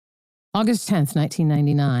August 10th,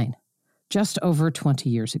 1999, just over 20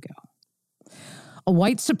 years ago. A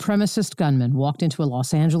white supremacist gunman walked into a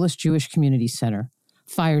Los Angeles Jewish community center,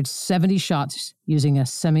 fired 70 shots using a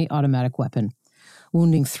semi-automatic weapon,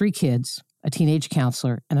 wounding 3 kids, a teenage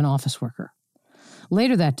counselor, and an office worker.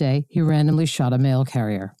 Later that day, he randomly shot a mail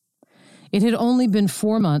carrier. It had only been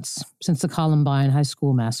 4 months since the Columbine High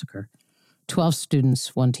School massacre. 12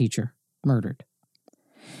 students, 1 teacher, murdered.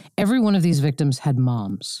 Every one of these victims had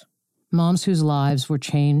moms whose lives were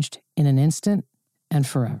changed in an instant and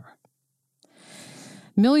forever.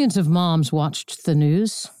 Millions of moms watched the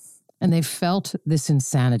news, and they felt this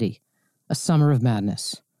insanity, a summer of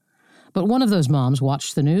madness. But one of those moms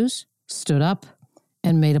watched the news, stood up,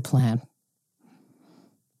 and made a plan.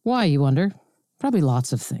 Why, you wonder? Probably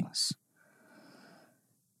lots of things.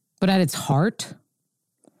 But at its heart,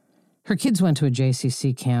 her kids went to a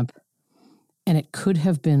JCC camp, and it could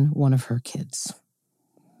have been one of her kids.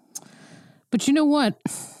 But you know what?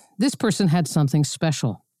 This person had something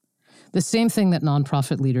special. The same thing that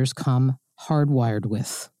nonprofit leaders come hardwired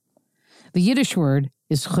with. The Yiddish word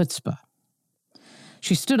is chutzpah.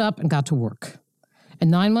 She stood up and got to work.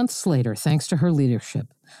 And 9 months later, thanks to her leadership,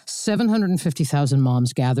 750,000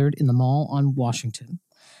 moms gathered in the Mall on Washington,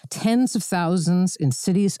 tens of thousands in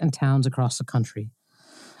cities and towns across the country,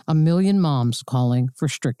 1 million moms calling for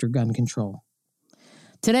stricter gun control.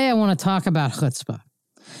 Today, I want to talk about chutzpah.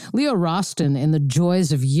 Leo Rosten, in The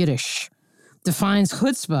Joys of Yiddish, defines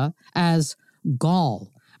chutzpah as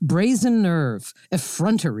gall, brazen nerve,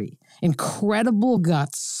 effrontery, incredible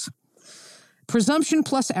guts, presumption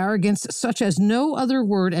plus arrogance such as no other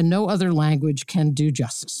word and no other language can do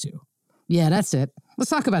justice to. Yeah, that's it.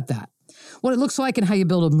 Let's talk about that. What it looks like and how you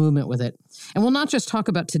build a movement with it. And we'll not just talk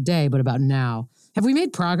about today, but about now. Have we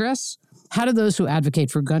made progress? How do those who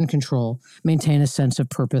advocate for gun control maintain a sense of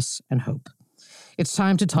purpose and hope? It's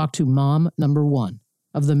time to talk to mom number 1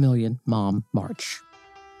 of the Million Mom March.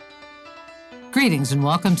 Greetings and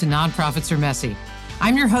welcome to Nonprofits Are Messy.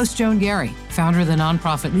 I'm your host, Joan Gary, founder of the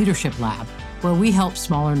Nonprofit Leadership Lab, where we help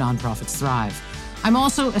smaller nonprofits thrive. I'm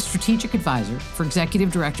also a strategic advisor for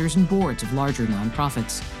executive directors and boards of larger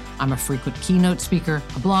nonprofits. I'm a frequent keynote speaker,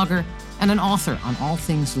 a blogger, and an author on all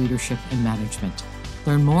things leadership and management.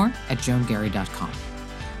 Learn more at joangary.com.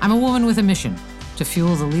 I'm a woman with a mission to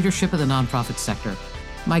fuel the leadership of the nonprofit sector.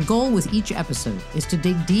 My goal with each episode is to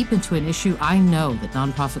dig deep into an issue I know that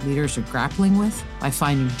nonprofit leaders are grappling with by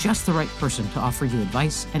finding just the right person to offer you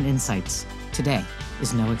advice and insights. Today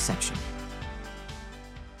is no exception.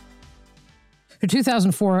 Her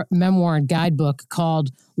 2004 memoir and guidebook called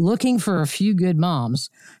Looking for a Few Good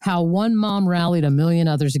Moms, How One Mom Rallied a Million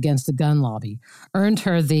Others Against the Gun Lobby, earned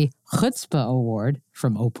her the Chutzpah Award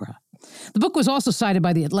from Oprah. The book was also cited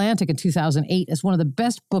by The Atlantic in 2008 as one of the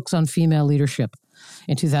best books on female leadership.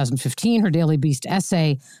 In 2015, her Daily Beast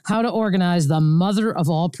essay, How to Organize the Mother of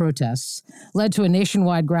All Protests, led to a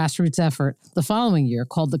nationwide grassroots effort the following year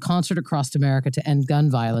called the Concert Across America to End Gun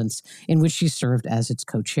Violence, in which she served as its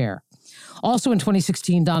co-chair. Also in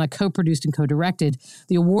 2016, Donna co-produced and co-directed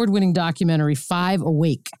the award-winning documentary 5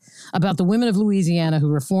 Awake about the women of Louisiana who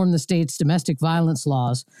reformed the state's domestic violence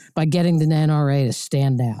laws by getting the NRA to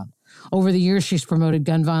stand down. Over the years, she's promoted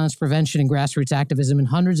gun violence prevention and grassroots activism in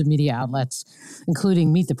hundreds of media outlets,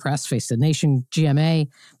 including Meet the Press, Face the Nation, GMA,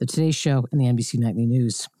 The Today Show, and the NBC Nightly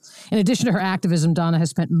News. In addition to her activism, Donna has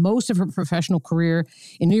spent most of her professional career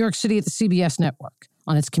in New York City at the CBS network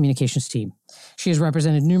on its communications team. She has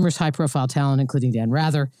represented numerous high-profile talent, including Dan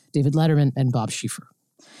Rather, David Letterman, and Bob Schieffer.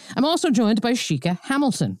 I'm also joined by Sheikah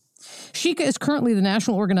Hamilton. Sheikah is currently the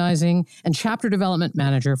National Organizing and Chapter Development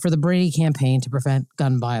Manager for the Brady Campaign to Prevent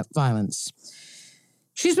Gun Violence.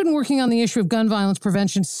 She's been working on the issue of gun violence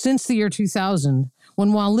prevention since the year 2000,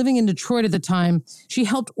 when while living in Detroit at the time, she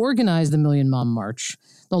helped organize the Million Mom March,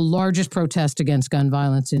 the largest protest against gun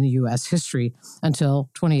violence in U.S. history until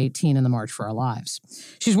 2018 in the March for Our Lives.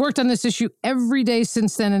 She's worked on this issue every day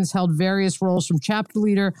since then and has held various roles from chapter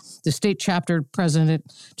leader to state chapter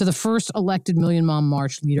president to the first elected Million Mom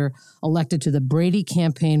March leader elected to the Brady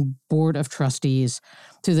Campaign Board of Trustees,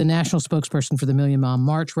 to the national spokesperson for the Million Mom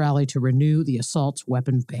March rally to renew the assault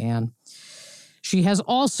weapon ban. She has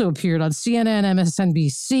also appeared on CNN,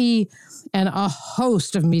 MSNBC, and a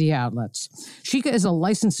host of media outlets. Sheikah is a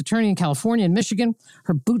licensed attorney in California and Michigan.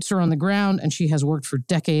 Her boots are on the ground, and she has worked for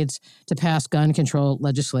decades to pass gun control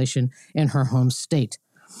legislation in her home state.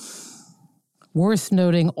 Worth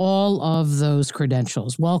noting all of those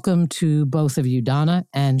credentials. Welcome to both of you, Donna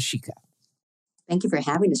and Sheikah. Thank you for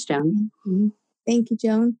having us, Joan. Mm-hmm. Thank you,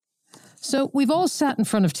 Joan. So we've all sat in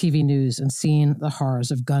front of TV news and seen the horrors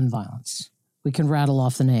of gun violence. We can rattle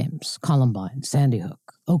off the names: Columbine, Sandy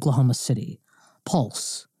Hook, Oklahoma City,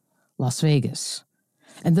 Pulse, Las Vegas.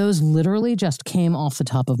 And those literally just came off the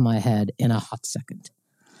top of my head in a hot second.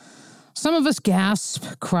 Some of us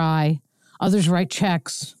gasp, cry, others write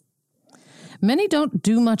checks. Many don't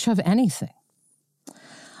do much of anything.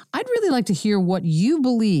 I'd really like to hear what you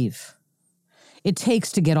believe it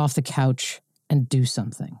takes to get off the couch and do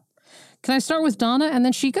something. Can I start with Donna and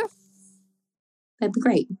then Shika? That'd be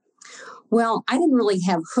great. Well, I didn't really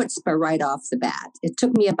have chutzpah right off the bat. It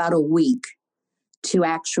took me about a week to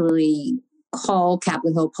actually call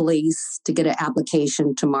Capitol Hill Police to get an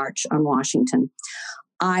application to march on Washington.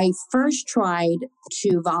 I first tried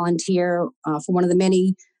to volunteer for one of the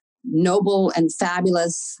many noble and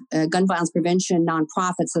fabulous gun violence prevention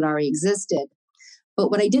nonprofits that already existed.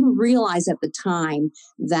 But what I didn't realize at the time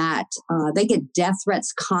that they get death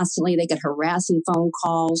threats constantly, they get harassing phone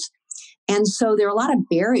calls. And so there are a lot of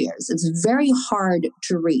barriers. It's very hard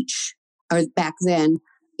to reach, or back then,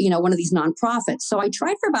 one of these nonprofits. So I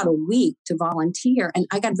tried for about a week to volunteer and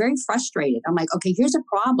I got very frustrated. I'm like, okay, here's a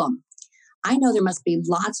problem. I know there must be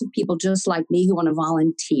lots of people just like me who want to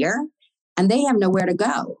volunteer and they have nowhere to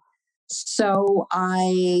go. So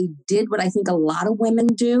I did what I think a lot of women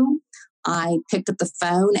do. I picked up the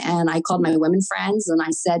phone and I called my women friends and I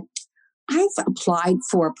said, I've applied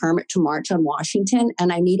for a permit to march on Washington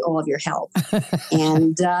and I need all of your help.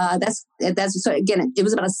 And that's so again, it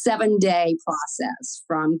was about a 7-day process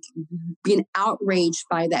from being outraged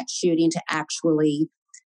by that shooting to actually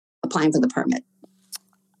applying for the permit.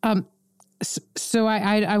 So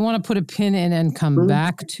I want to put a pin in and come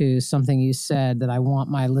back to something you said that I want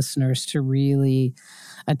my listeners to really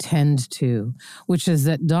attend to, which is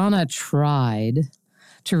that Donna tried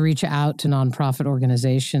to reach out to nonprofit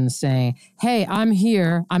organizations saying, hey, I'm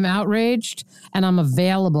here, I'm outraged, and I'm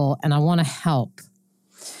available, and I want to help.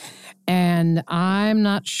 And I'm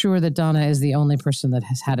not sure that Donna is the only person that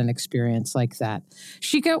has had an experience like that.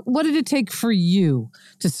 Shika, what did it take for you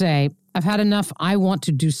to say, I've had enough, I want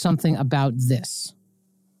to do something about this?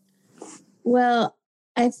 Well,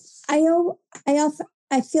 I feel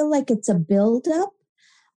like it's a buildup.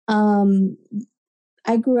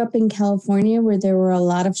 I grew up in California where there were a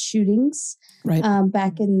lot of shootings right.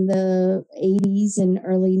 Back in the 80s and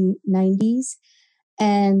early 90s.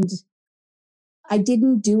 And I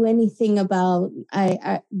didn't do anything about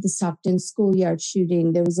the Stockton schoolyard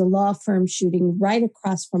shooting. There was a law firm shooting right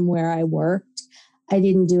across from where I worked. I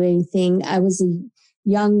didn't do anything. I was a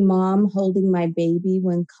young mom holding my baby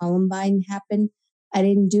when Columbine happened. I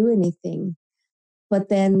didn't do anything. But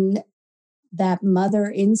then that mother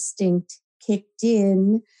instinct kicked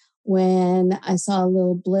in when I saw a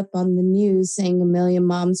little blip on the news saying 1 million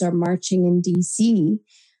moms are marching in DC.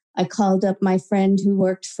 I called up my friend who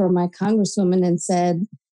worked for my congresswoman and said,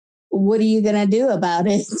 what are you going to do about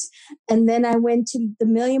it? And then I went to the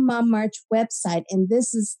Million Mom March website. And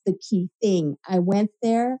this is the key thing. I went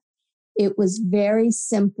there. It was very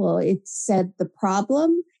simple. It said the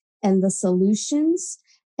problem and the solutions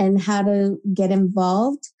and how to get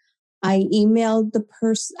involved. I emailed the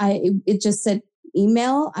person. It just said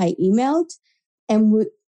email. I emailed, and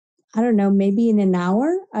I don't know, maybe in an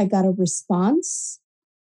hour, I got a response,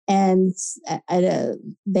 and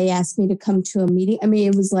they asked me to come to a meeting. I mean,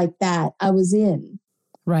 it was like that. I was in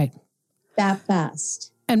right that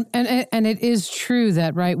fast. And it is true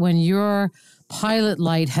that right when your pilot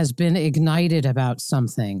light has been ignited about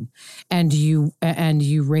something, and you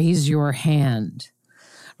raise your hand.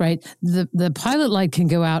 Right, the pilot light can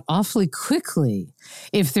go out awfully quickly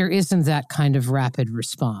if there isn't that kind of rapid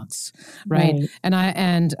response, right? And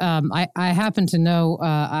I happen to know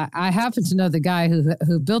the guy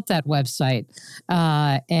who built that website,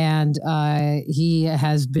 and he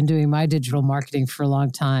has been doing my digital marketing for a long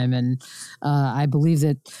time, and I believe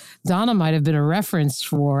that Donna might have been a reference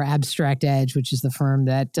for Abstract Edge, which is the firm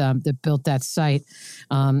that built that site,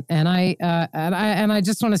 and I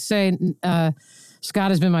just want to say.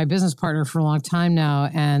 Scott has been my business partner for a long time now,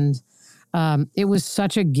 and it was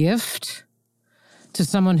such a gift to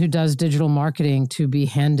someone who does digital marketing to be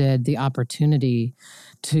handed the opportunity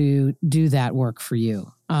to do that work for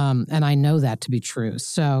you. And I know that to be true.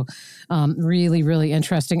 So really, really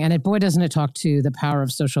interesting. And boy, doesn't it talk to the power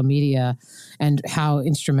of social media and how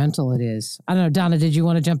instrumental it is. I don't know, Donna, did you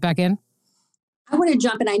want to jump back in? I want to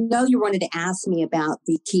jump in. I know you wanted to ask me about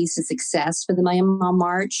the keys to success for the Million Mom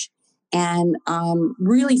March. And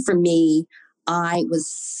really, for me, I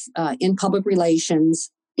was in public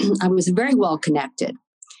relations. I was very well connected.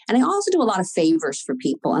 And I also do a lot of favors for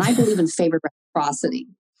people. And I believe in favor reciprocity.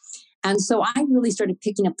 And so I really started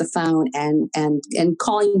picking up the phone and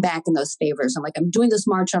calling back in those favors. I'm like, I'm doing this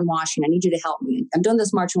March on Washington. I need you to help me. I'm doing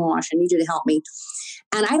this March on Washington. I need you to help me.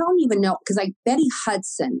 And I don't even know, because Betty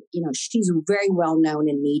Hudson, she's very well known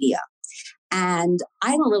in media. And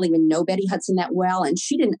I don't really even know Betty Hudson that well. And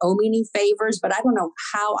she didn't owe me any favors, but I don't know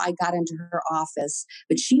how I got into her office.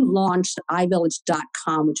 But she launched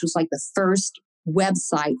iVillage.com, which was like the first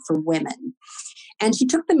website for women. And she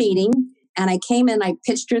took the meeting, and I came in, I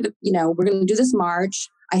pitched her we're going to do this march.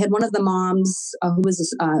 I had one of the moms who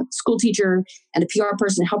was a school teacher and a PR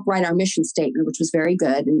person help write our mission statement, which was very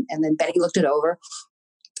good. And then Betty looked it over.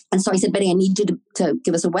 And so I said, Betty, I need you to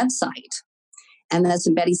give us a website. And then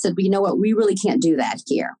Betty said, well, you know what? We really can't do that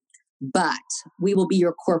here, but we will be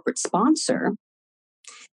your corporate sponsor.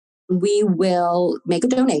 We will make a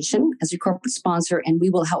donation as your corporate sponsor, and we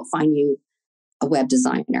will help find you a web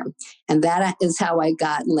designer. And that is how I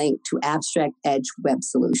got linked to Abstract Edge Web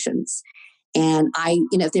Solutions. And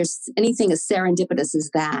if there's anything as serendipitous as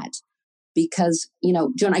that, because,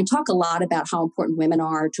 Joan, I talk a lot about how important women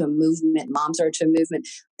are to a movement, moms are to a movement.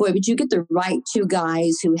 Boy, would you get the right two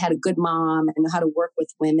guys who had a good mom and know how to work with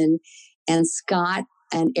women. And Scott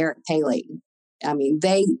and Eric Paley, I mean,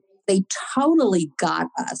 they totally got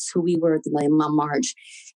us who we were at the Million Mom March.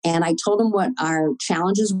 And I told them what our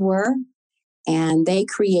challenges were. And they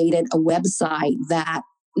created a website that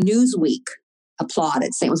Newsweek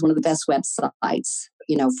applauded, saying it was one of the best websites,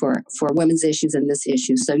 for women's issues and this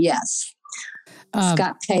issue. So yes,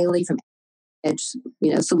 Scott Paley from Edge,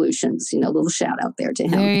 Solutions, little shout out there to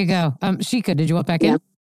him. There you go. Shika, did you want back in?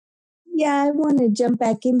 Yeah, I want to jump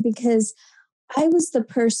back in because I was the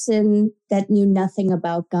person that knew nothing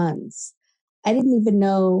about guns. I didn't even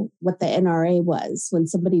know what the NRA was. When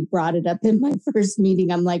somebody brought it up in my first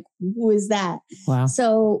meeting, I'm like, who is that? Wow.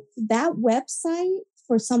 So that website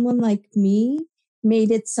for someone like me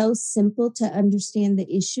made it so simple to understand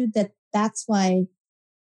the issue that's why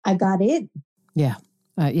I got in. Yeah.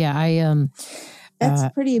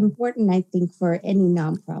 That's pretty important, I think, for any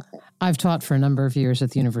nonprofit. I've taught for a number of years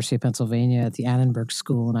at the University of Pennsylvania at the Annenberg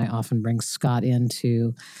School, and I often bring Scott in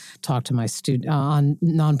to talk to my student on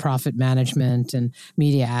nonprofit management and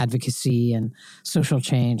media advocacy and social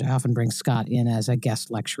change. I often bring Scott in as a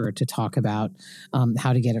guest lecturer to talk about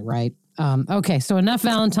how to get it right. Okay, so enough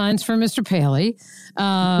Valentines for Mr. Paley.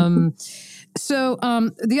 So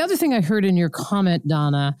the other thing I heard in your comment,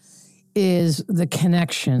 Donna, is the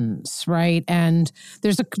connections, right? And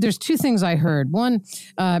there's two things I heard. One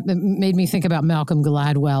made me think about Malcolm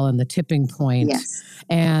Gladwell and the tipping point. Yes.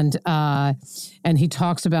 And he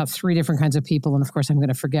talks about three different kinds of people. And of course, I'm going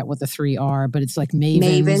to forget what the three are, but it's like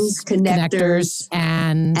mavens, connectors,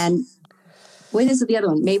 and what is the other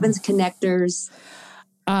one? Mavens, connectors.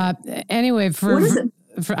 Anyway, what is it?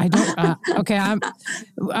 I don't. Okay,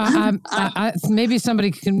 maybe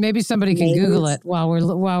somebody can Google it while we're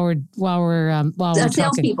talking.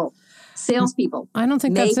 Salespeople. I don't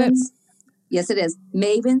think Mavens, that's it. Yes, it is.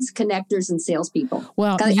 Mavens, connectors, and salespeople.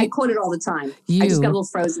 Well, I quote it all the time. I just got a little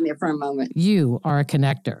frozen there for a moment. You are a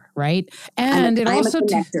connector, right? And it also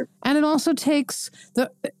takes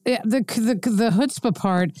the chutzpah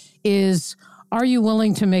part is: are you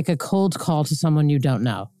willing to make a cold call to someone you don't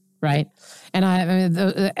know? Right.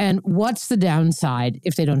 And what's the downside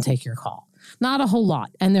if they don't take your call? Not a whole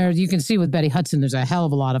lot. And there, you can see with Betty Hudson, there's a hell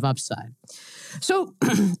of a lot of upside. So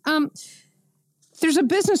there's a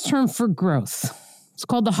business term for growth. It's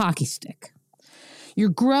called the hockey stick. You're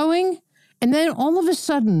growing, and then all of a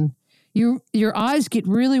sudden, your eyes get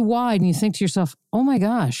really wide, and you think to yourself, oh my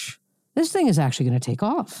gosh, this thing is actually going to take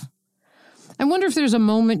off. I wonder if there's a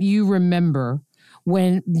moment you remember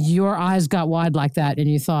when your eyes got wide like that and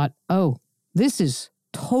you thought, oh, this is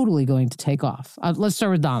totally going to take off. Let's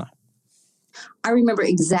start with Donna. I remember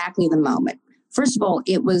exactly the moment. First of all,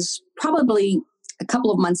 it was probably a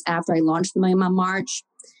couple of months after I launched the Million Mom March.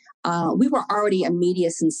 We were already a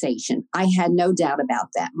media sensation. I had no doubt about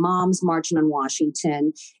that. Moms marching on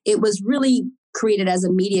Washington. It was really created as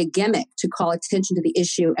a media gimmick to call attention to the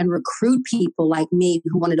issue and recruit people like me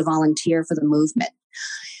who wanted to volunteer for the movement.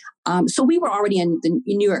 So we were already in the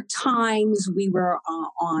New York Times. We were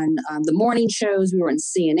on the morning shows. We were in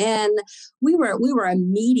CNN. We were a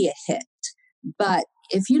media hit. But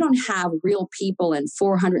if you don't have real people in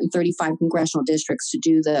 435 congressional districts to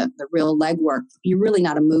do the real legwork, you're really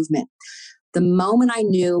not a movement. The moment I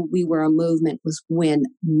knew we were a movement was when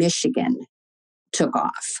Michigan took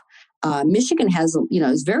off. Michigan has,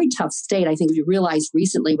 is a very tough state. I think you realized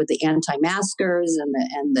recently with the anti-maskers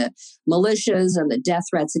and the militias and the death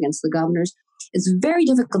threats against the governors, it's very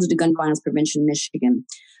difficult to do gun violence prevention in Michigan.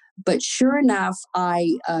 But sure enough,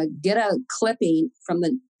 I get a clipping from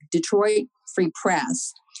the Detroit Free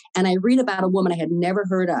Press, and I read about a woman I had never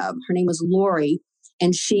heard of. Her name was Lori,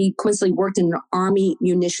 and she coincidentally worked in an Army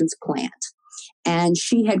munitions plant. And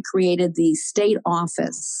she had created the state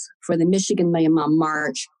office for the Michigan Million Mom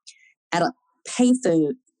March at a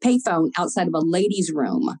payphone outside of a ladies'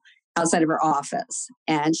 room outside of her office.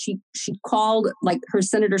 And she called like her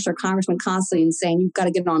senators or congressmen constantly and saying, "You've got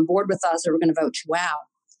to get on board with us or we're going to vote you out."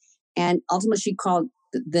 And ultimately she called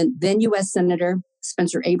the then U.S. Senator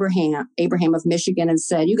Spencer Abraham of Michigan and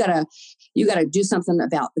said, you got to do something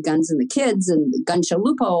about the guns and the kids and the gun show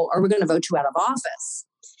loophole or we're going to vote you out of office.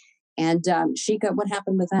 And Sheikah, what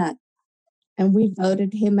happened with that? And we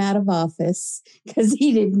voted him out of office because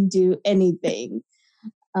he didn't do anything.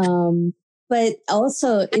 But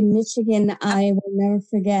also in Michigan, I will never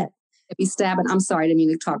forget. Debbie Stabenow. I'm sorry, I didn't mean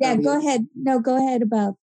to talk over you. Yeah, go ahead. No, go ahead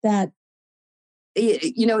about that.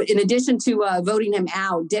 You know, in addition to voting him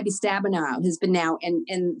out, Debbie Stabenow has been now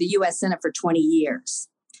in the U.S. Senate for 20 years.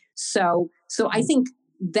 So I think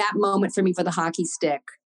that moment for me for the hockey stick,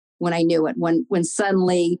 when I knew it, when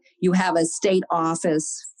suddenly you have a state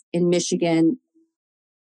office in Michigan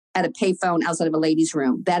at a payphone outside of a ladies'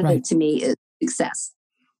 room, that right. To me is success.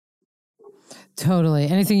 Totally.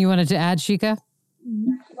 Anything you wanted to add, Sheikah?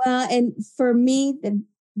 Well, and for me,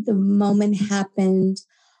 the moment happened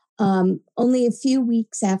only a few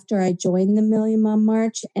weeks after I joined the Million Mom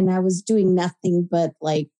March, and I was doing nothing but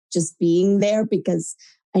like just being there because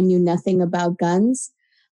I knew nothing about guns.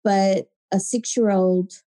 But a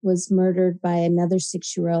 6-year-old was murdered by another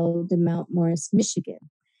 6-year-old in Mount Morris, Michigan.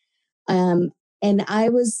 And I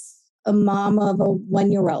was a mom of a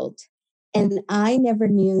 1-year-old, and I never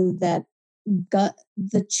knew that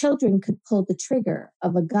the children could pull the trigger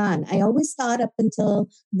of a gun. I always thought up until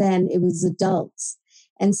then it was adults.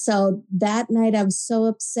 And so that night I was so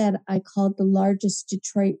upset, I called the largest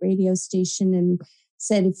Detroit radio station and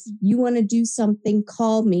said, if you want to do something,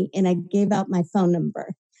 call me. And I gave out my phone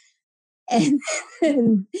number and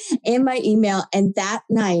my email. And that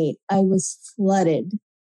night I was flooded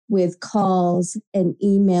with calls and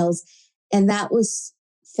emails. And that was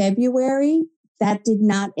February. That did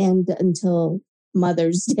not end until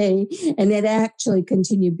Mother's Day. And it actually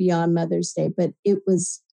continued beyond Mother's Day, but it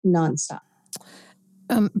was nonstop.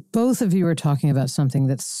 Both of you are talking about something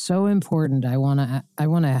that's so important. I want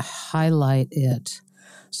to highlight it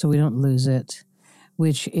so we don't lose it,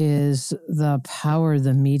 which is the power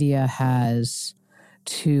the media has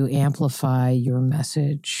to amplify your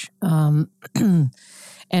message. And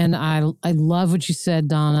I love what you said,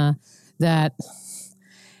 Donna, that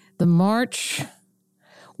the march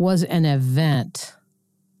was an event,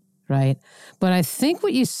 right? But I think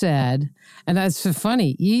what you said, and that's so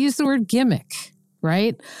funny, you used the word gimmick.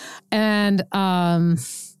 Right. And I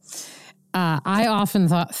often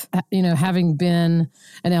thought, having been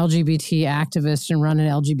an LGBT activist and run an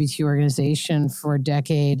LGBT organization for a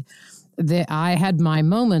decade, that I had my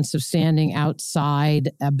moments of standing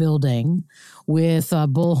outside a building with a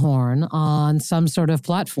bullhorn on some sort of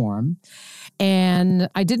platform. And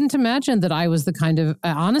I didn't imagine that I was the kind of,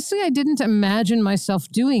 honestly, I didn't imagine myself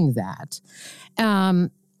doing that.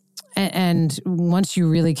 And once you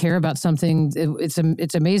really care about something,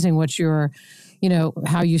 it's amazing what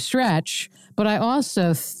how you stretch. But I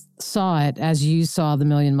also saw it as you saw the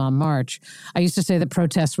Million Mom March. I used to say that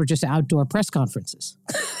protests were just outdoor press conferenses.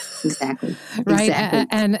 Exactly. Right. Exactly.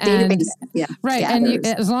 And yeah. Right. And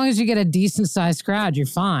as long as you get a decent sized crowd, you're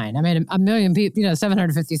fine. I mean, 1 million people,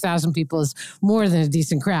 750,000 people is more than a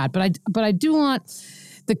decent crowd. But I do want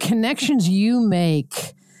the connections you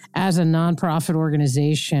make as a nonprofit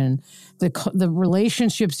organization, the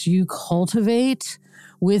relationships you cultivate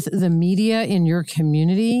with the media in your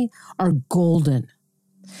community are golden,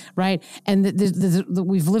 right? And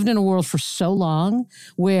we've lived in a world for so long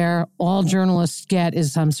where all journalists get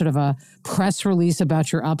is some sort of a press release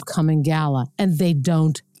about your upcoming gala, and they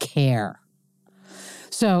don't care.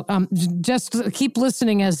 So just keep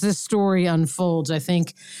listening as this story unfolds. I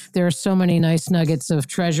think there are so many nice nuggets of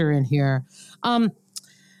treasure in here.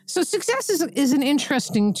 So success is an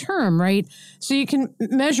interesting term, right? So you can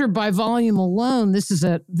measure by volume alone.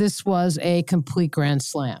 This was a complete grand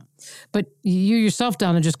slam. But you yourself,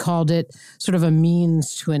 Donna, just called it sort of a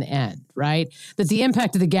means to an end, right? That the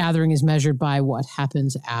impact of the gathering is measured by what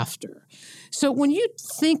happens after. So when you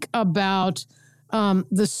think about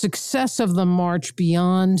the success of the march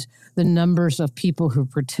beyond the numbers of people who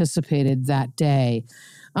participated that day,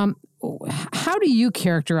 how do you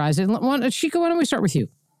characterize it? Sheikah, why don't we start with you?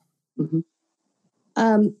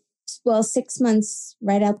 Mm-hmm. Well, 6 months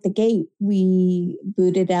right out the gate, we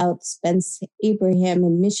booted out Spence Abraham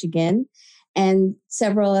in Michigan and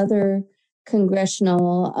several other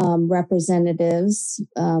congressional representatives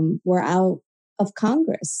were out of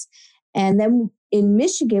Congress. And then in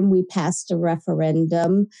Michigan, we passed a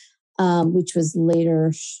referendum, which was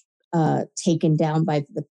later taken down by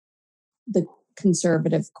the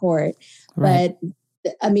conservative court. Right.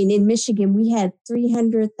 But I mean, in Michigan, we had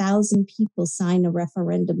 300,000 people sign a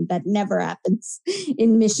referendum. That never happens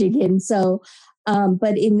in Michigan. So,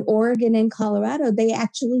 but in Oregon and Colorado, they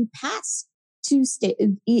actually passed 2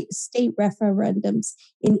 state referendums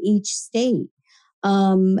in each state.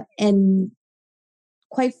 And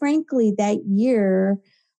quite frankly, that year,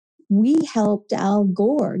 we helped Al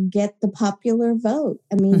Gore get the popular vote.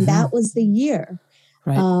 I mean, that was the year.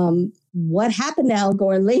 Right. What happened to Al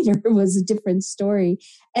Gore later was a different story.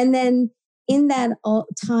 And then in that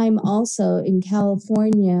time also in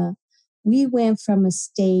California, we went from a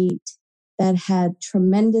state that had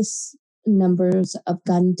tremendous numbers of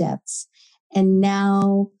gun deaths. And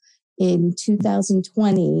now in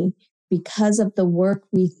 2020, because of the work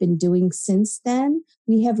we've been doing since then,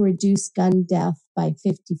 we have reduced gun death by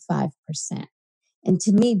 55%. And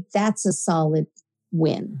to me, that's a solid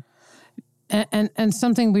win. And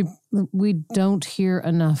something we don't hear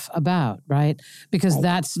enough about, right? Because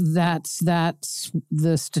that's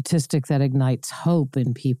the statistic that ignites hope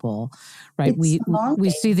in people, right? We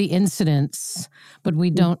see the incidents, but we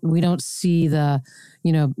don't see the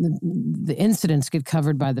incidents get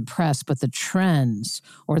covered by the press, but the trends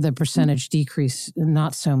or the percentage decrease,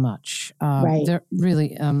 not so much. Right. They're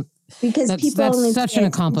really. Because that's such an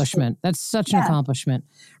accomplishment. That's such an accomplishment,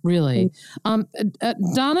 really.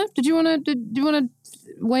 Donna, did you want to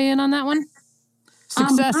weigh in on that one?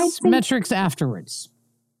 Success metrics afterwards.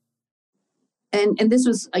 And this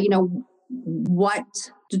was what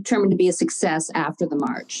determined to be a success after the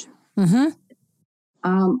march.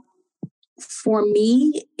 For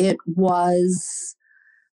me, it was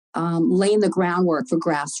laying the groundwork for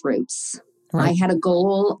grassroots. Right. I had a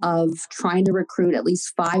goal of trying to recruit at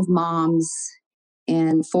least 5 moms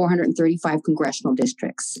in 435 congressional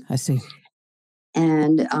districts. I see.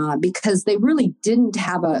 And because they really didn't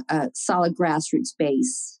have a solid grassroots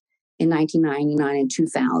base in 1999 and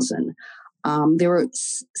 2000. There were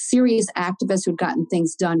serious activists who had gotten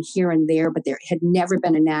things done here and there, but there had never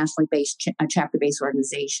been a nationally based, chapter-based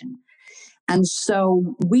organization. And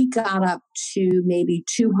so we got up to maybe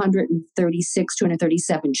 236,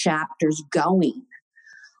 237 chapters going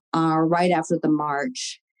right after the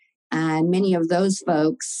march. And many of those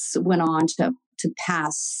folks went on to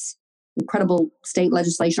pass incredible state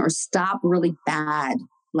legislation or stop really bad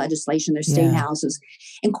legislation in their state houses.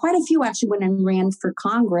 And quite a few actually went and ran for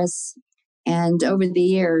Congress. And over the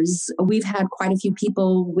years, we've had quite a few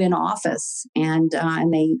people win office, and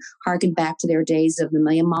they harken back to their days of the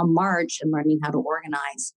Million Mom March and learning how to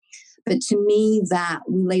organize. But to me, that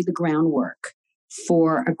we laid the groundwork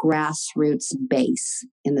for a grassroots base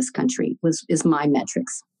in this country is my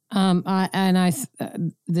metrics.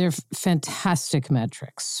 They're fantastic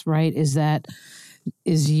metrics, right?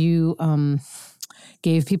 Is you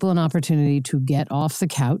gave people an opportunity to get off the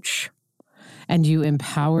couch. And you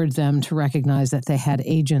empowered them to recognize that they had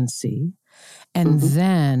agency. And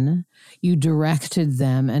then you directed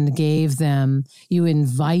them and you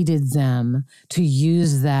invited them to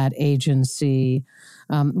use that agency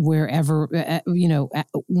wherever,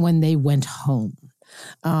 when they went home.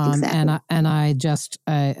 Exactly. And I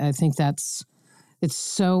think it's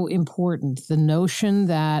so important. The notion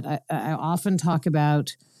that I often talk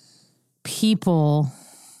about people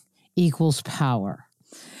equals power.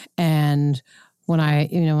 And when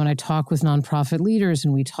I talk with nonprofit leaders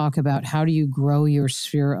and we talk about how do you grow your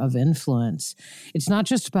sphere of influence, it's not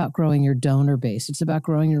just about growing your donor base. It's about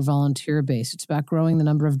growing your volunteer base. It's about growing the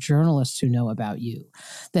number of journalists who know about you.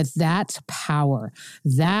 That's power.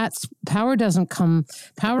 Power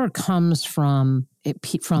comes from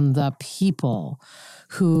the people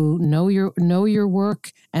who know your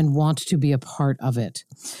work and want to be a part of it.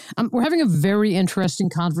 We're having a very interesting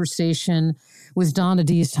conversation with Donna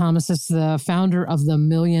Dees Thomas, the founder of the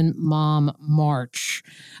Million Mom March.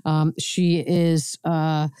 She is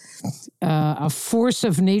a force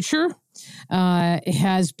of nature,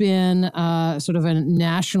 has been sort of a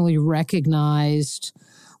nationally recognized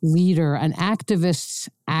leader, an activist,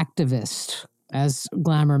 as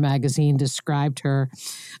Glamour magazine described her,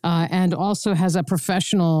 and also has a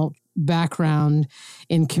professional background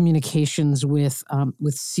in communications with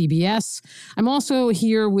CBS. I'm also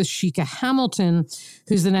here with Sheikah Hamilton,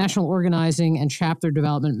 who's the National Organizing and Chapter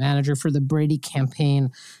Development Manager for the Brady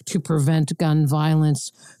Campaign to Prevent Gun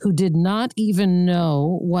Violence, who did not even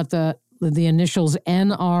know what the the initials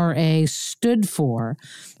NRA stood for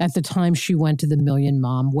at the time she went to the Million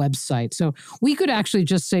Mom website. So we could actually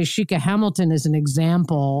just say Sheikah Hamilton is an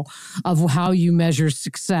example of how you measure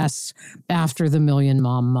success after the Million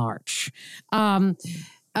Mom March. And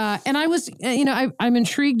I was, I'm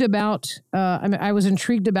intrigued about, I was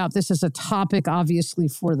intrigued about this as a topic, obviously,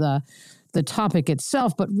 for the topic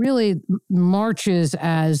itself, but really marches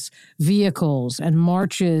as vehicles and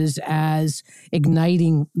marches as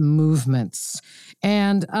igniting movements.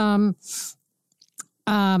 And Don,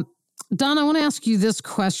 I want to ask you this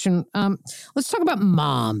question. Let's talk about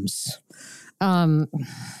moms.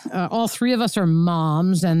 All three of us are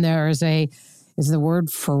moms, and there is the word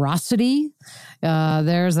ferocity.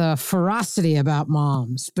 There's a ferocity about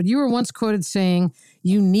moms. But you were once quoted saying,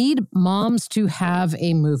 you need moms to have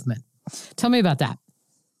a movement. Tell me about that.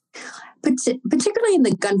 Particularly in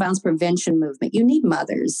the gun violence prevention movement, you need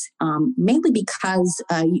mothers, mainly because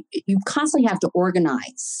you constantly have to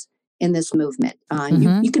organize in this movement.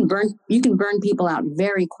 You can burn people out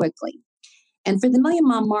very quickly. And for the Million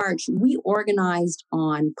Mom March, we organized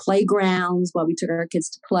on playgrounds while we took our kids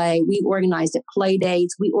to play. We organized at play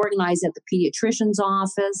dates. We organized at the pediatrician's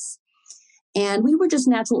office. And we were just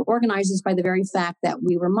natural organizers by the very fact that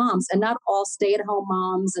we were moms, and not all stay-at-home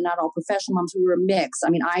moms and not all professional moms. We were mixed. I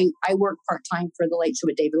mean, I worked part-time for The Late Show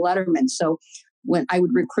with David Letterman. So when I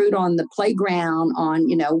would recruit on the playground on,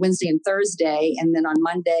 Wednesday and Thursday, and then on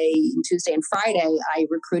Monday and Tuesday and Friday, I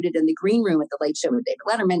recruited in the green room at The Late Show with David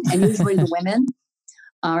Letterman, and usually the women.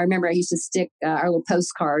 I remember I used to stick our little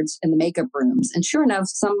postcards in the makeup rooms. And sure enough,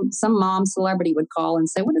 some mom celebrity would call and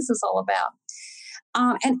say, what is this all about?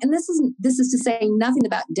 And this is to say nothing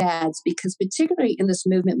about dads, because particularly in this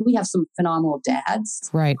movement, we have some phenomenal dads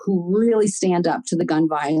who really stand up to the gun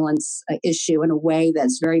violence issue in a way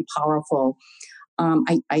that's very powerful.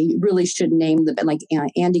 I really should name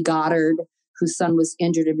Andy Goddard, whose son was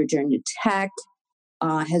injured at Virginia Tech,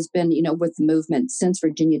 has been, with the movement since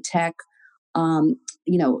Virginia Tech.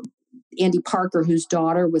 Andy Parker, whose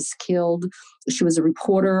daughter was killed. She was a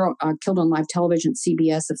reporter, killed on live television,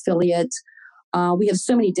 CBS affiliate. We have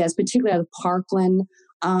so many deaths, particularly out of Parkland.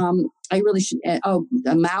 I really should.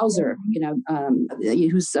 Mauser,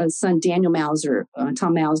 whose son Daniel Mauser,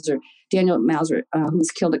 Tom Mauser, Daniel Mauser, who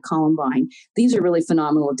was killed at Columbine. These are really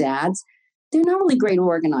phenomenal dads. They're not really great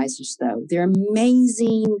organizers, though. They're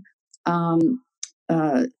amazing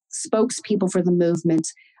spokespeople for the movement,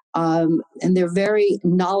 and they're very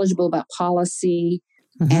knowledgeable about policy.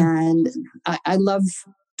 And I love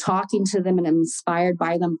talking to them and I'm inspired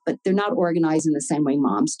by them, but they're not organized in the same way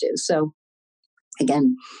moms do. So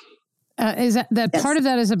again, is that part of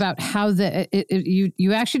that is about how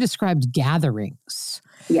you actually described gatherings.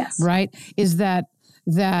 Yes. Right. Is that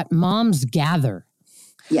moms gather.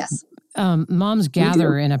 Yes. Moms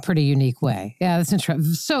gather in a pretty unique way. Yeah. That's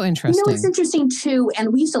so interesting. It's interesting too.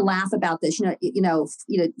 And we used to laugh about this, 5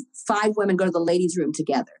 women go to the ladies' room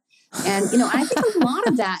together. And, I think a lot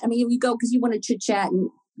of that, you go because you want to chit chat and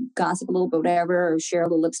gossip a little bit, whatever, or share a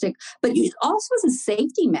little lipstick, but also as a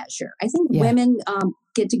safety measure. I think women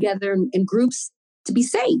get together in groups to be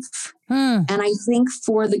safe. And I think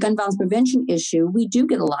for the gun violence prevention issue, we do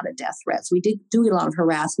get a lot of death threats. We do get a lot of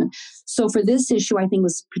harassment. So for this issue, I think it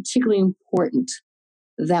was particularly important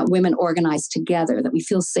that women organize together, that we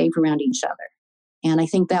feel safe around each other. And I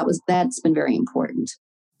think that's been very important.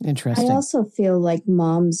 Interesting. I also feel like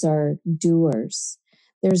moms are doers.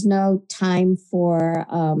 There's no time for,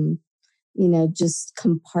 just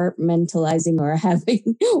compartmentalizing or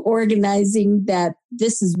organizing that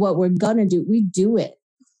this is what we're going to do. We do it.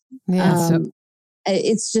 Yeah.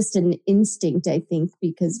 It's just an instinct, I think,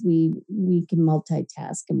 because we can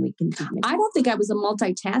multitask and we can do many. I don't think I was a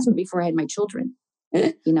multitasker before I had my children.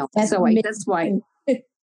 That's why.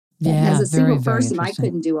 Yeah, as a single very person, I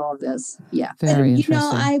couldn't do all of this. Yeah. Very interesting.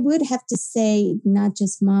 I would have to say not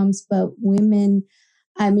just moms, but women.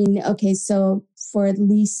 So for at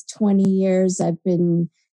least 20 years, I've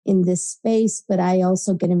been in this space, but I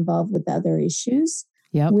also get involved with other issues.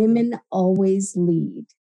 Yep. Women always lead.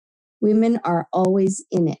 Women are always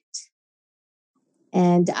in it.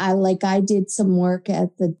 And I did some work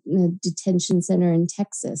at the detention center in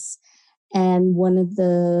Texas. And one of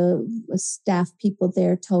the staff people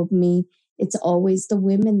there told me it's always the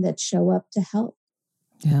women that show up to help.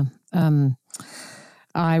 Yeah.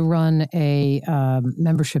 I run a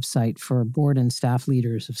membership site for board and staff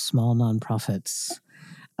leaders of small nonprofits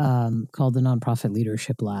called the Nonprofit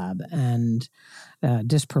Leadership Lab. And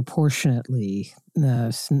disproportionately, the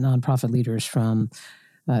nonprofit leaders from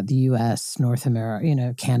the U.S., North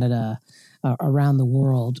America, Canada, around the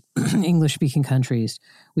world, English-speaking countries,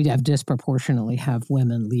 we disproportionately have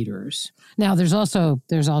women leaders. Now, there's also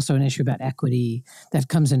an issue about equity that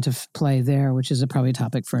comes into play there, which is probably a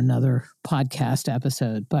topic for another podcast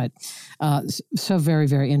episode. But so very,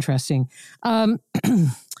 very interesting. During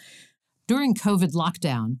COVID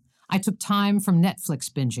lockdown, I took time from Netflix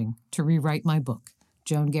binging to rewrite my book,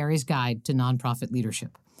 Joan Garry's Guide to Nonprofit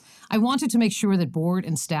Leadership. I wanted to make sure that board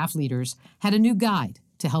and staff leaders had a new guide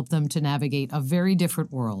to help them to navigate a very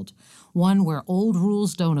different world, one where old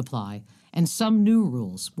rules don't apply and some new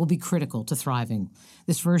rules will be critical to thriving.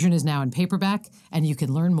 This version is now in paperback, and you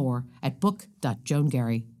can learn more at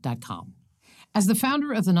book.joangarry.com. As the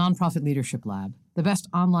founder of the Nonprofit Leadership Lab, the best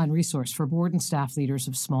online resource for board and staff leaders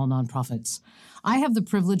of small nonprofits, I have the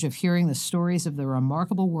privilege of hearing the stories of the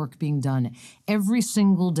remarkable work being done every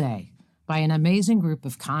single day by an amazing group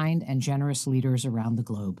of kind and generous leaders around the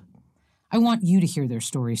globe. I want you to hear their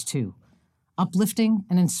stories too. Uplifting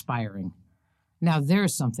and inspiring. Now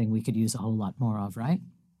there's something we could use a whole lot more of, right?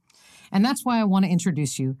 And that's why I want to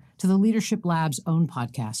introduce you to the Leadership Lab's own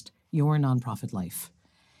podcast, Your Nonprofit Life.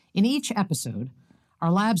 In each episode,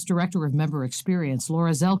 our lab's Director of Member Experience,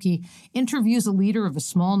 Laura Zelke, interviews a leader of a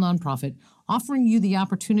small nonprofit, offering you the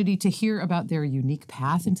opportunity to hear about their unique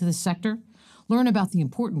path into the sector, learn about the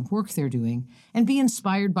important work they're doing, and be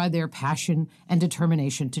inspired by their passion and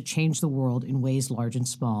determination to change the world in ways large and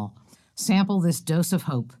small. Sample this dose of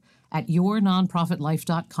hope at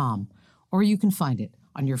yournonprofitlife.com, or you can find it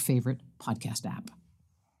on your favorite podcast app.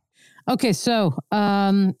 Okay, so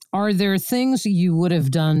are there things you would have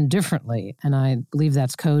done differently? And I believe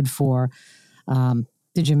that's code for,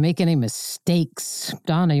 did you make any mistakes?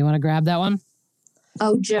 Donna, you want to grab that one?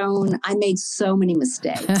 Oh, Joan, I made so many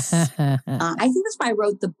mistakes. I think that's why I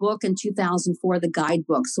wrote the book in 2004, the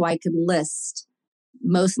guidebook, so I could list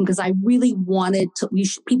most of them, because I really wanted to,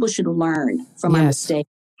 people should learn from my mistakes.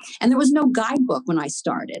 And there was no guidebook when I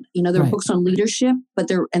started. There were books on leadership, but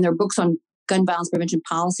there were books on gun violence prevention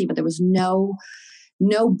policy, but there was no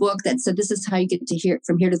book that said this is how you get to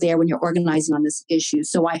from here to there when you're organizing on this issue.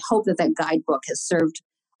 So I hope that guidebook has served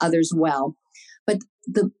others well. But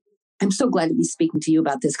I'm so glad to be speaking to you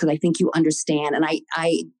about this, because I think you understand. And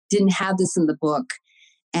I didn't have this in the book.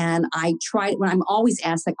 And I tried, when I'm always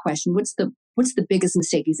asked that question, what's the biggest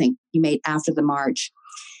mistake you think you made after the march?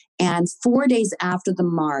 And 4 days after the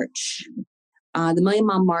march, the Million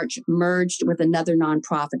Mom March merged with another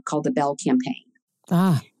nonprofit called the Bell Campaign.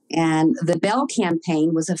 And the Bell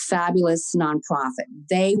Campaign was a fabulous nonprofit.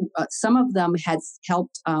 Some of them had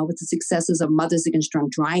helped with the successes of Mothers Against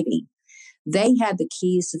Drunk Driving. They had the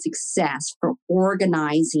keys to success for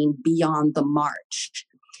organizing beyond the march.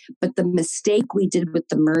 But the mistake we did with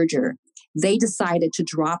the merger, they decided to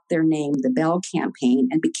drop their name, the Bell Campaign,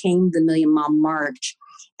 and became the Million Mom March.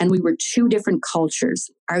 And we were two different cultures.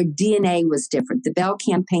 Our DNA was different. The Bell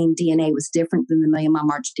Campaign DNA was different than the Million Mom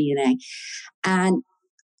March DNA. And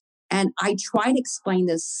I try to explain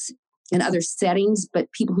this in other settings,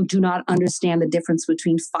 but people who do not understand the difference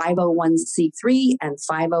between 501c3 and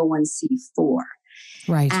 501c4.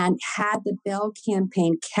 Right. And had the Bell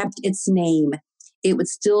Campaign kept its name, it would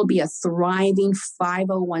still be a thriving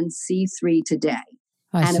 501c3 today.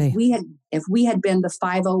 If we had been the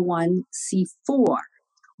 501c4,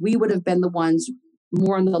 we would have been the ones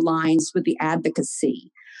more on the lines with the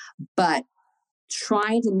advocacy. But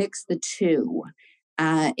trying to mix the two,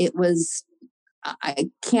 I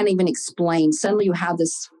can't even explain. Suddenly you have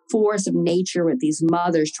this force of nature with these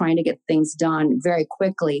mothers trying to get things done very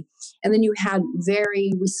quickly. And then you had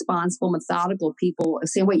very responsible, methodical people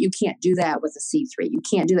saying, wait, you can't do that with a C3. You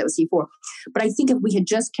can't do that with C4. But I think if we had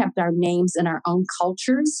just kept our names and our own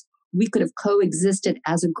cultures, we could have coexisted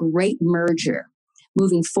as a great merger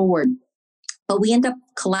moving forward. But we ended up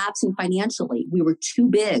collapsing financially. We were too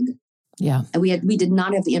big. Yeah. And we did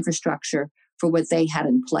not have the infrastructure for what they had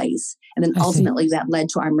in place. And then ultimately that led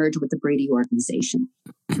to our merger with the Brady organization.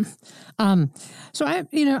 So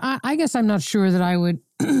I guess I'm not sure that I would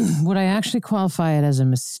I actually qualify it as a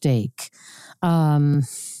mistake. I'll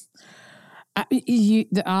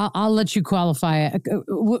let you qualify it.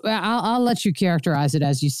 I'll let you characterize it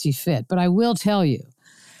as you see fit. But I will tell you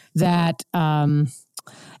that a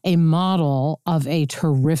model of a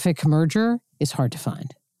terrific merger is hard to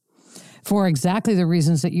find, for exactly the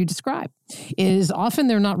reasons that you describe. Is often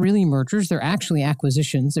they're not really mergers, they're actually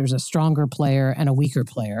acquisitions. There's a stronger player and a weaker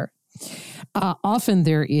player. Often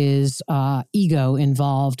there is ego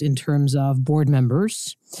involved in terms of board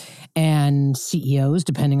members and CEOs,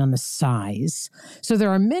 depending on the size. So there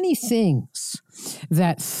are many things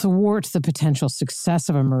that thwart the potential success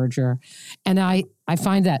of a merger. And I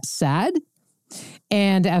find that sad.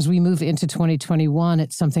 And as we move into 2021,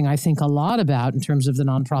 it's something I think a lot about in terms of the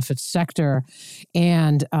nonprofit sector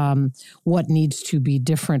and what needs to be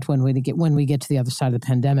different when we get to the other side of the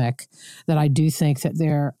pandemic. That I do think that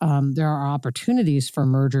there are opportunities for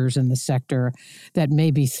mergers in the sector that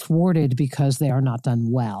may be thwarted because they are not done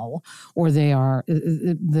well, or they are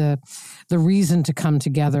the reason to come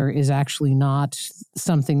together is actually not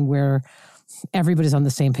something where everybody's on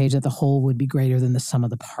the same page, that the whole would be greater than the sum of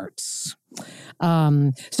the parts.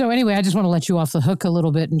 So anyway, I just want to let you off the hook a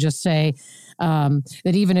little bit and just say that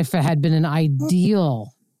even if it had been an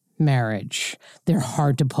ideal marriage, they're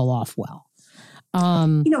hard to pull off well. I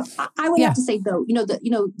would have to say though,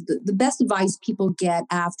 the best advice people get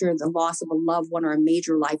after the loss of a loved one or a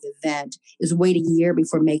major life event is wait a year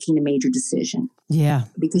before making a major decision. Yeah,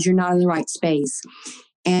 because you're not in the right space.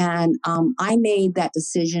 And I made that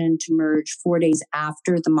decision to merge 4 days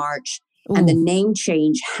after the march. Ooh. And the name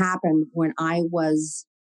change happened when I was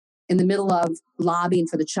in the middle of lobbying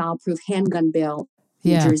for the childproof handgun bill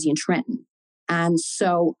in New Jersey and Trenton. And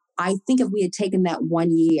so I think if we had taken that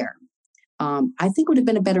 1 year, I think it would have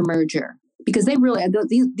been a better merger, because they really,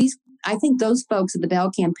 I think those folks at the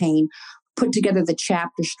Bell campaign put together the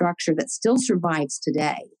chapter structure that still survives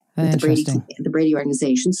today. With the Brady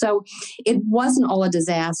organization. So it wasn't all a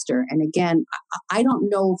disaster. And again, I don't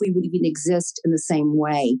know if we would even exist in the same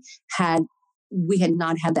way had we had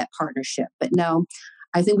not had that partnership. But no,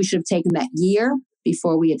 I think we should have taken that year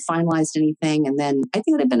before we had finalized anything. And then I think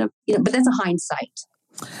it would have been but that's a hindsight.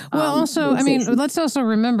 Well, also, I mean, let's also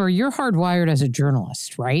remember you're hardwired as a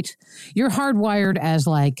journalist, right? You're hardwired as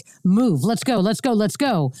like, move, let's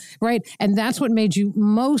go, right? And that's what made you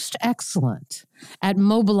most excellent at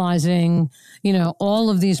mobilizing, all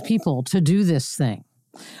of these people to do this thing,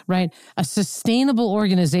 right? A sustainable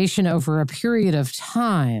organization over a period of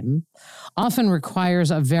time often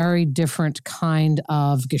requires a very different kind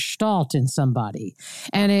of gestalt in somebody.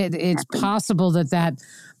 And it's possible that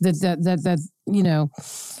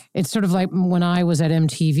it's sort of like when I was at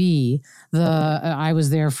MTV, I was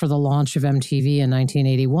there for the launch of MTV in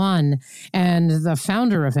 1981, and the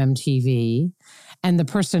founder of MTV and the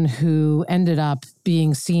person who ended up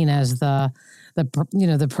being seen as the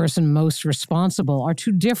person most responsible are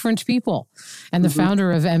two different people. And the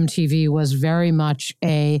founder of MTV was very much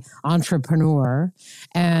a entrepreneur,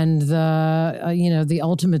 and the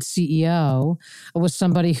ultimate CEO was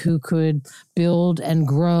somebody who could build and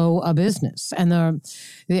grow a business. And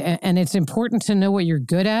it's important to know what you're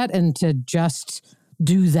good at and to just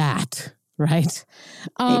do that, right?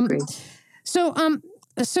 I agree.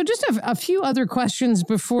 So just a few other questions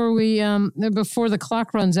before the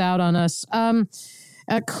clock runs out on us.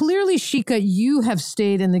 Clearly, Shika, you have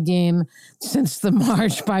stayed in the game since the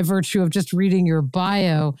march by virtue of just reading your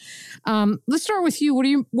bio. Let's start with you.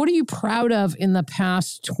 What are you proud of in the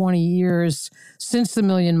past 20 years since the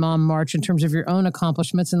Million Mom March in terms of your own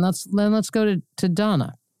accomplishments? And let's go to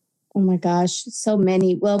Donna. Oh my gosh, so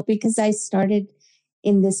many. Well, because I started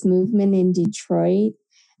in this movement in Detroit,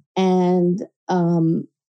 and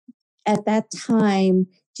at that time,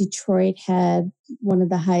 Detroit had one of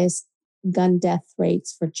the highest gun death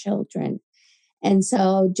rates for children. And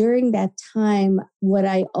so during that time, what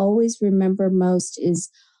I always remember most is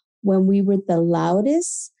when we were the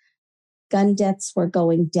loudest, gun deaths were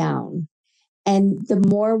going down. And the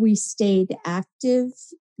more we stayed active,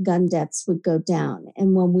 gun deaths would go down.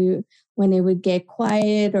 And when it would get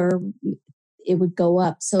quiet, or it would go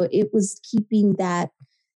up. So it was keeping that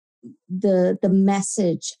the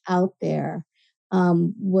message out there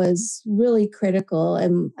was really critical.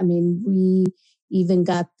 And I mean, we even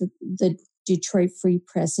got the Detroit Free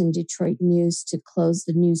Press and Detroit News to close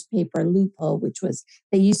the newspaper loophole, which was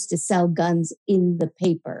they used to sell guns in the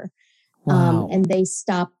paper. Wow. And they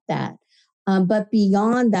stopped that. But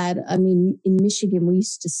beyond that, I mean, in Michigan, we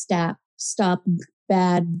used to stop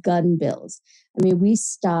bad gun bills. I mean, we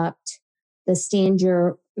stopped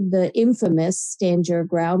the infamous Stand Your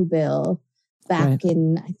Ground bill back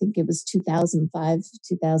in, I think it was 2005,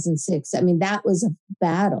 2006. I mean, that was a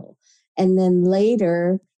battle. And then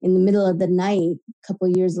later, in the middle of the night, a couple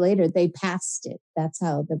of years later, they passed it. That's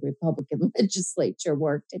how the Republican legislature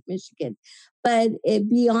worked in Michigan. But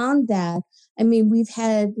beyond that, I mean, we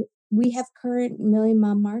have current Million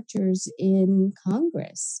Mom Marchers in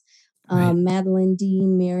Congress. Madeline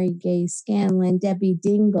Dean, Mary Gay Scanlon, Debbie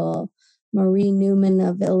Dingell, Marie Newman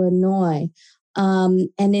of Illinois. And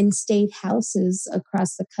in state houses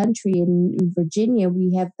across the country, in Virginia,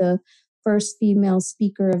 we have the first female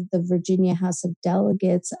speaker of the Virginia House of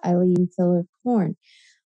Delegates, Eileen Filler Corn.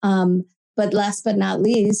 But last but not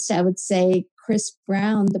least, I would say Chris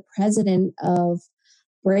Brown, the president of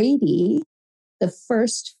Brady, the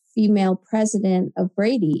first female president of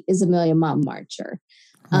Brady, is Amelia Mom Marcher.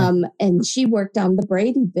 Right. And she worked on the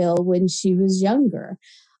Brady bill when she was younger.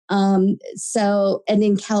 And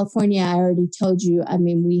in California, I already told you, I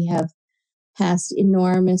mean, we have passed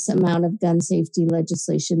enormous amount of gun safety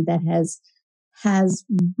legislation that has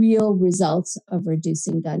real results of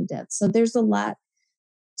reducing gun deaths. So there's a lot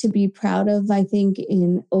to be proud of, I think,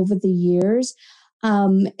 in over the years.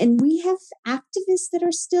 And we have activists that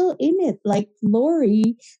are still in it, like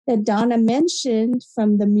Lori that Donna mentioned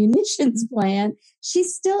from the munitions plant.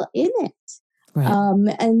 She's still in it.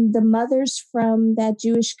 Right. And the mothers from that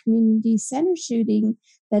Jewish Community Center shooting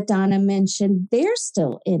that Donna mentioned, they're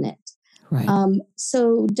still in it. Right.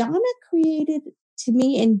 So Donna created, to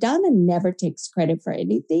me, and Donna never takes credit for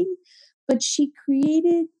anything, but she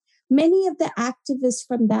created, many of the activists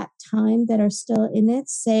from that time that are still in it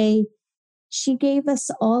say she gave us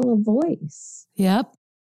all a voice. Yep.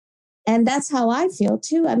 And that's how I feel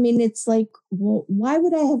too. I mean, it's like, well, why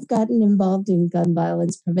would I have gotten involved in gun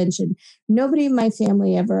violence prevention? Nobody in my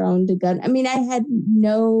family ever owned a gun. I mean, I had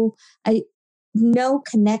no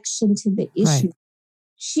connection to the issue. Right.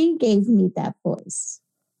 She gave me that voice.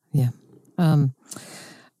 Yeah.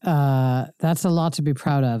 That's a lot to be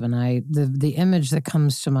proud of. And the image that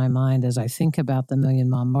comes to my mind as I think about the Million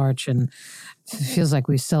Mom March, and it feels like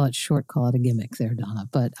we sell it short, call it a gimmick there, Donna,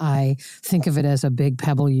 but I think of it as a big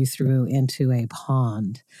pebble you threw into a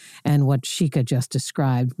pond. And what Shika just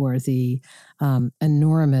described were the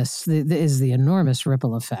enormous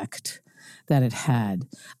ripple effect that it had.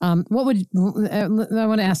 I want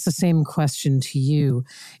to ask the same question to you,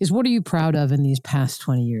 is what are you proud of in these past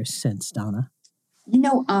 20 years since, Donna? You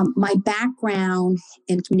know, my background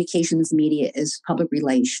in communications media is public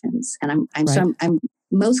relations, and I'm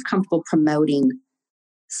most comfortable promoting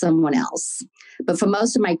someone else. But for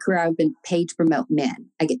most of my career, I've been paid to promote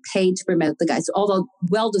men. I get paid to promote the guys, although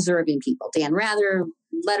well-deserving people. Dan Rather,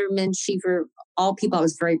 Letterman, Schieffer, all people I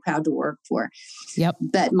was very proud to work for. Yep.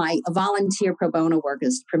 But my volunteer pro bono work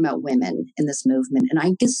is to promote women in this movement. And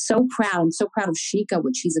I get so proud. I'm so proud of Shika,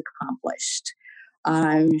 what she's accomplished.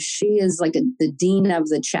 She is like the dean of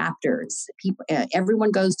the chapters. People,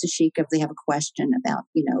 everyone goes to Shika if they have a question about,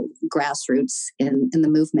 grassroots in the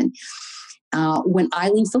movement. When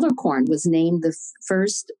Eileen Filler Corn was named the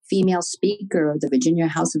first female speaker of the Virginia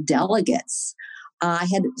House of Delegates, I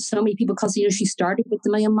had so many people because, she started with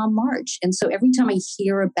the Million Mom March. And so every time I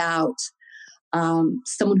hear about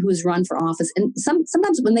someone who has run for office, and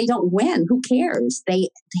sometimes when they don't win, who cares? They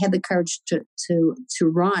had the courage to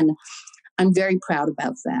run. I'm very proud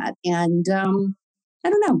about that. And I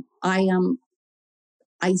don't know. I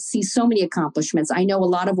see so many accomplishments. I know a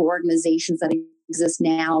lot of organizations that exist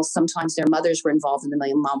now, sometimes their mothers were involved in the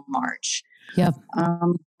Million Mom March. Yep.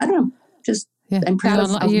 I don't know. Just I'm proud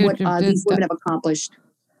of what these women have accomplished.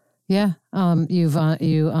 Yeah.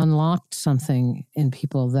 You unlocked something in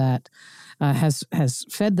people that has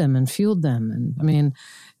fed them and fueled them. And I mean,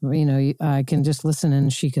 I can just listen in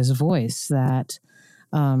Shika's voice that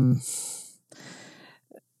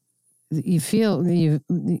you feel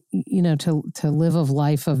to live a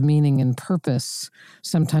life of meaning and purpose.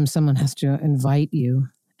 Sometimes someone has to invite you,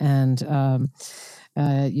 and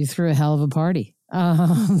you threw a hell of a party.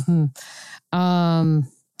 So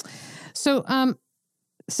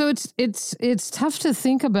it's tough to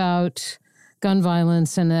think about gun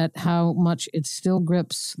violence and that how much it still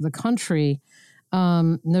grips the country.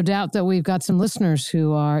 No doubt that we've got some listeners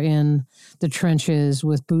who are in the trenches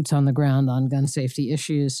with boots on the ground on gun safety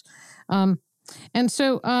issues. And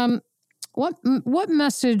so what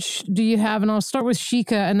message do you have? And I'll start with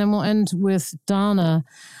Shika and then we'll end with Donna.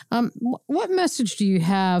 What message do you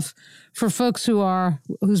have for folks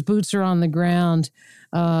whose boots are on the ground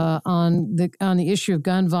on the issue of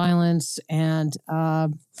gun violence, and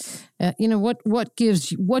what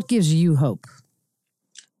gives you hope?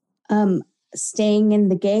 Staying in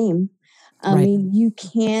the game. I mean, you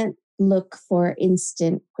can't look for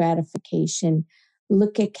instant gratification.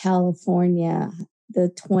 Look at California, the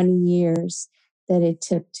 20 years that it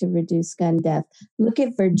took to reduce gun death. Look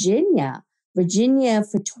at Virginia. Virginia,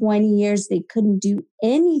 for 20 years, they couldn't do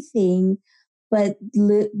anything, but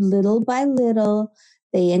little by little,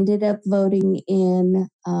 they ended up voting in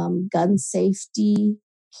gun safety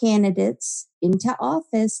candidates into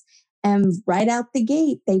office. And right out the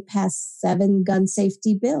gate, they passed 7 gun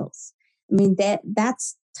safety bills. I mean,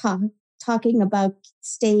 that's top talking about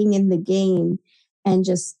staying in the game and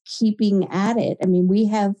just keeping at it. I mean, we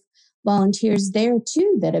have volunteers there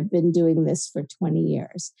too that have been doing this for 20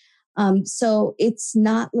 years. So it's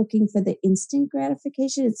not looking for the instant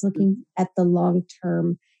gratification, it's looking at the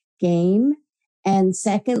long-term game. And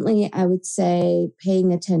secondly, I would say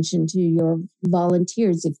paying attention to your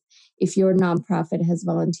volunteers. If your nonprofit has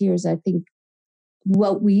volunteers, I think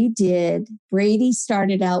what we did, Brady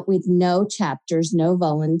started out with no chapters, no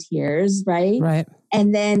volunteers, right? Right.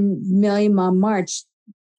 And then Million Mom March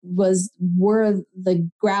were the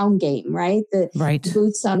ground game, right? The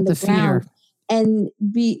boots on the ground. Feeder. And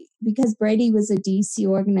because Brady was a DC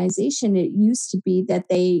organization, it used to be that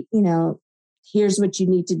they, here's what you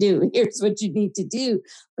need to do. Here's what you need to do.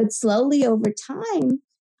 But slowly over time,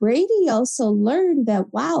 Brady also learned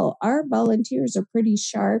that, wow, our volunteers are pretty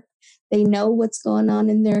sharp. They know what's going on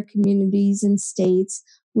in their communities and states.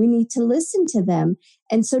 We need to listen to them.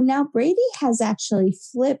 And so now Brady has actually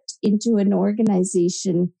flipped into an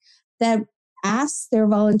organization that asks their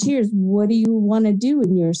volunteers, what do you want to do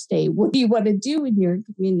in your state? What do you want to do in your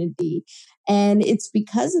community? And it's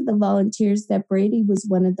because of the volunteers that Brady was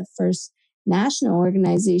one of the first national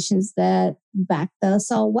organizations that backed the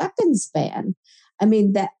assault weapons ban. I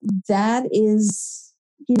mean, that is,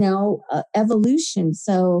 evolution.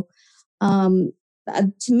 So to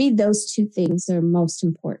me, those two things are most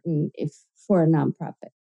important for a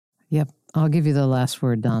nonprofit. Yep. I'll give you the last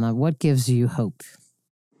word, Donna. What gives you hope?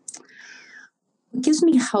 What gives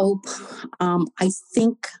me hope? I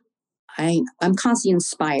think I'm constantly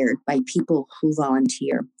inspired by people who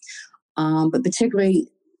volunteer, but particularly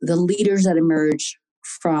the leaders that emerge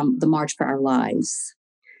from the March for Our Lives.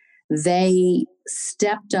 They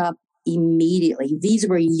stepped up immediately. These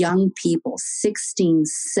were young people, 16,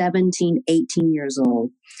 17, 18 years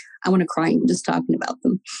old. I want to cry even just talking about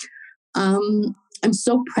them. I'm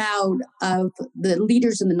so proud of the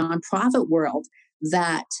leaders in the nonprofit world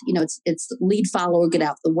that, it's lead, follow, or get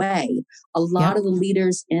out the way. A lot of the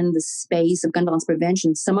leaders in the space of gun violence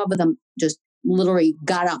prevention, some of them just literally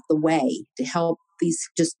got out the way to help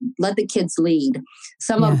just let the kids lead.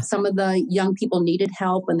 Some of the young people needed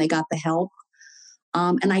help and they got the help.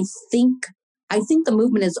 And I think the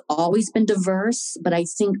movement has always been diverse, but I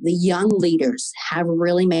think the young leaders have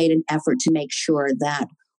really made an effort to make sure that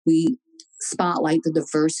we spotlight the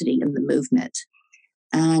diversity in the movement.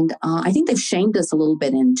 And I think they've shamed us a little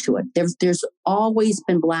bit into it. There's always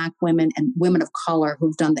been Black women and women of color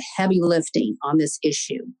who've done the heavy lifting on this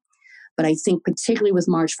issue. But I think particularly with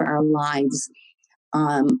March for Our Lives,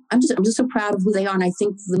 I'm just so proud of who they are. And I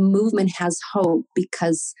think the movement has hope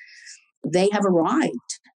because they have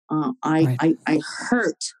arrived. I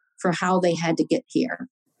hurt for how they had to get here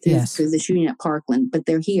through the shooting at Parkland, but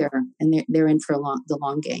they're here and they're in for the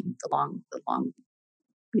long game, the long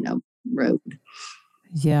road.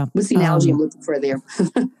 Yeah. What's the analogy I'm looking for there?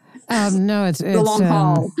 No, it's the long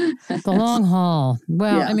haul. The long haul.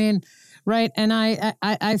 Well, I mean, right. And I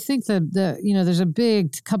think that there's a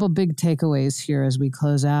couple big takeaways here as we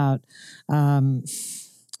close out. One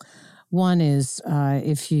is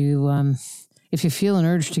if you feel an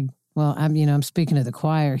urge to, I'm speaking to the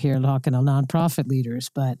choir here, talking to nonprofit leaders,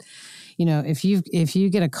 but if you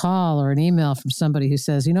get a call or an email from somebody who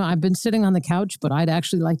says, I've been sitting on the couch, but I'd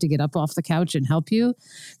actually like to get up off the couch and help you,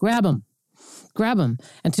 grab them.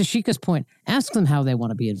 And to Shika's point, ask them how they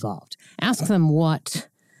want to be involved. Ask them what,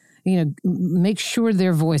 make sure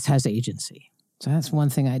their voice has agency. So that's one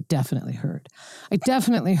thing I definitely heard. I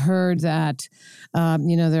definitely heard that,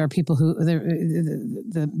 there are people who,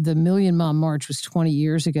 the Million Mom March was 20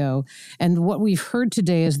 years ago. And what we've heard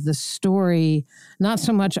today is the story, not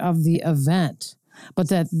so much of the event, but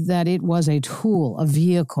that it was a tool, a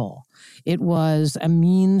vehicle. It was a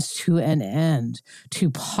means to an end to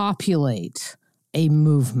populate a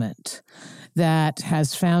movement that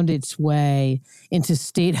has found its way into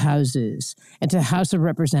state houses, into House of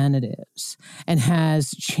Representatives, and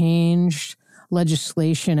has changed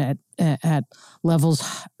legislation at levels,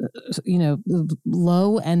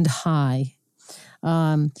 low and high,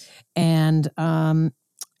 and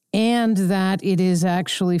that it is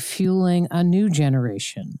actually fueling a new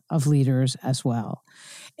generation of leaders as well,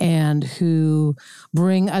 and who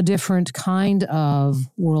bring a different kind of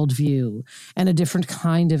worldview and a different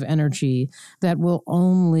kind of energy that will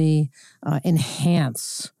only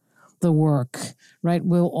enhance the work, right?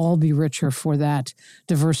 We'll all be richer for that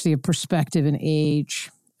diversity of perspective and age.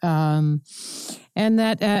 And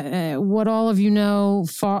that what all of you know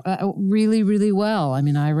really, really well. I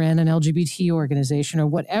mean, I ran an LGBT organization or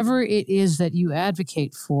whatever it is that you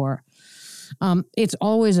advocate for. It's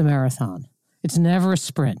always a marathon. It's never a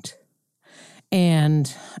sprint.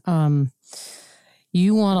 And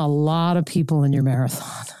you want a lot of people in your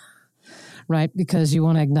marathon, right? Because you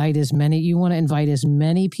want to invite as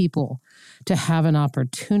many people to have an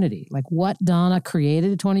opportunity. Like what Donna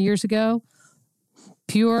created 20 years ago,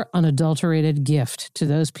 pure, unadulterated gift to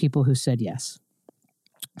those people who said yes.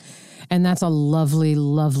 And that's a lovely,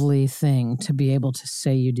 lovely thing to be able to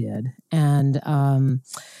say you did. And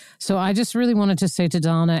so I just really wanted to say to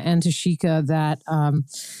Donna and to Shika that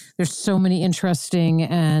there's so many interesting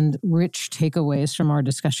and rich takeaways from our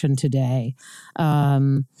discussion today.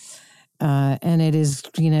 And it is,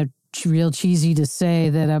 real cheesy to say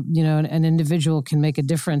that, an individual can make a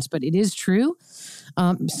difference, but it is true.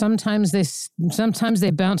 Sometimes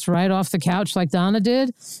they bounce right off the couch like Donna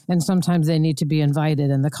did, and sometimes they need to be invited.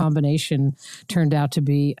 And the combination turned out to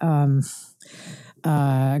be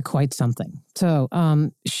quite something. So,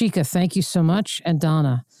 Shika, thank you so much, and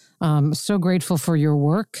Donna, so grateful for your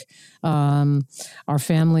work. Our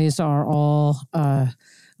families are all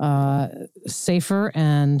safer,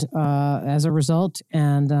 and as a result,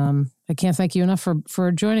 and I can't thank you enough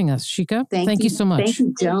for joining us, Shika. Thank you so much. Thank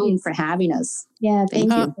you, Joan, for having us. Yeah,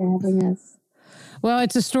 thank you for having us. Well,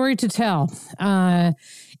 it's a story to tell, and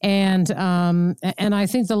I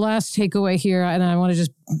think the last takeaway here, and I want to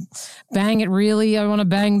just bang it really. I want to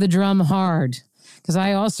bang the drum hard because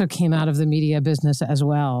I also came out of the media business as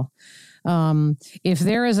well. If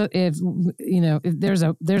there's a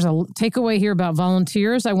takeaway here about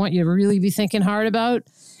volunteers, I want you to really be thinking hard about,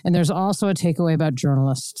 and there's also a takeaway about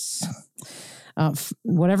journalists.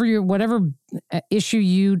 Whatever issue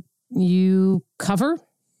you cover,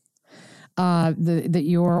 that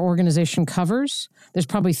your organization covers, there's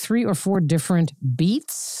probably 3 or 4 different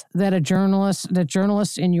beats that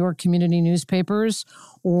journalists in your community newspapers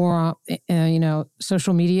or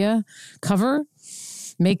social media cover.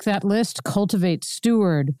 Make that list, cultivate,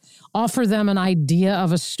 steward, offer them an idea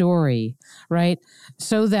of a story, right?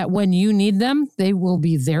 So that when you need them, they will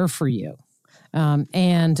be there for you.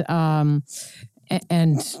 And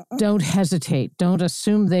don't hesitate. Don't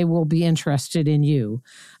assume they will be interested in you.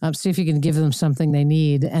 See if you can give them something they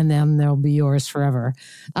need, and then they'll be yours forever.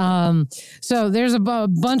 So there's a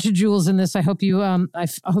bunch of jewels in this. I hope you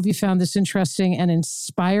found this interesting and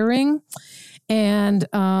inspiring. And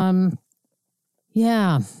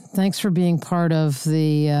thanks for being part of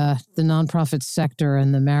the nonprofit sector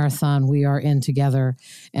and the marathon we are in together.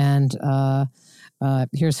 And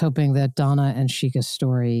here's hoping that Donna and Shika's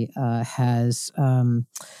story has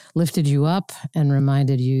lifted you up and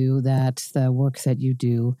reminded you that the work that you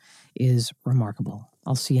do is remarkable.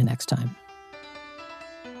 I'll see you next time.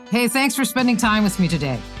 Hey, thanks for spending time with me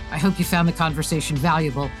today. I hope you found the conversation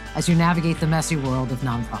valuable as you navigate the messy world of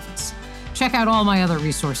nonprofits. Check out all my other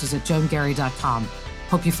resources at joangarry.com.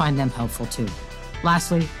 Hope you find them helpful too.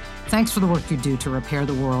 Lastly, thanks for the work you do to repair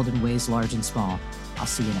the world in ways large and small. I'll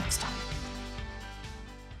see you next time.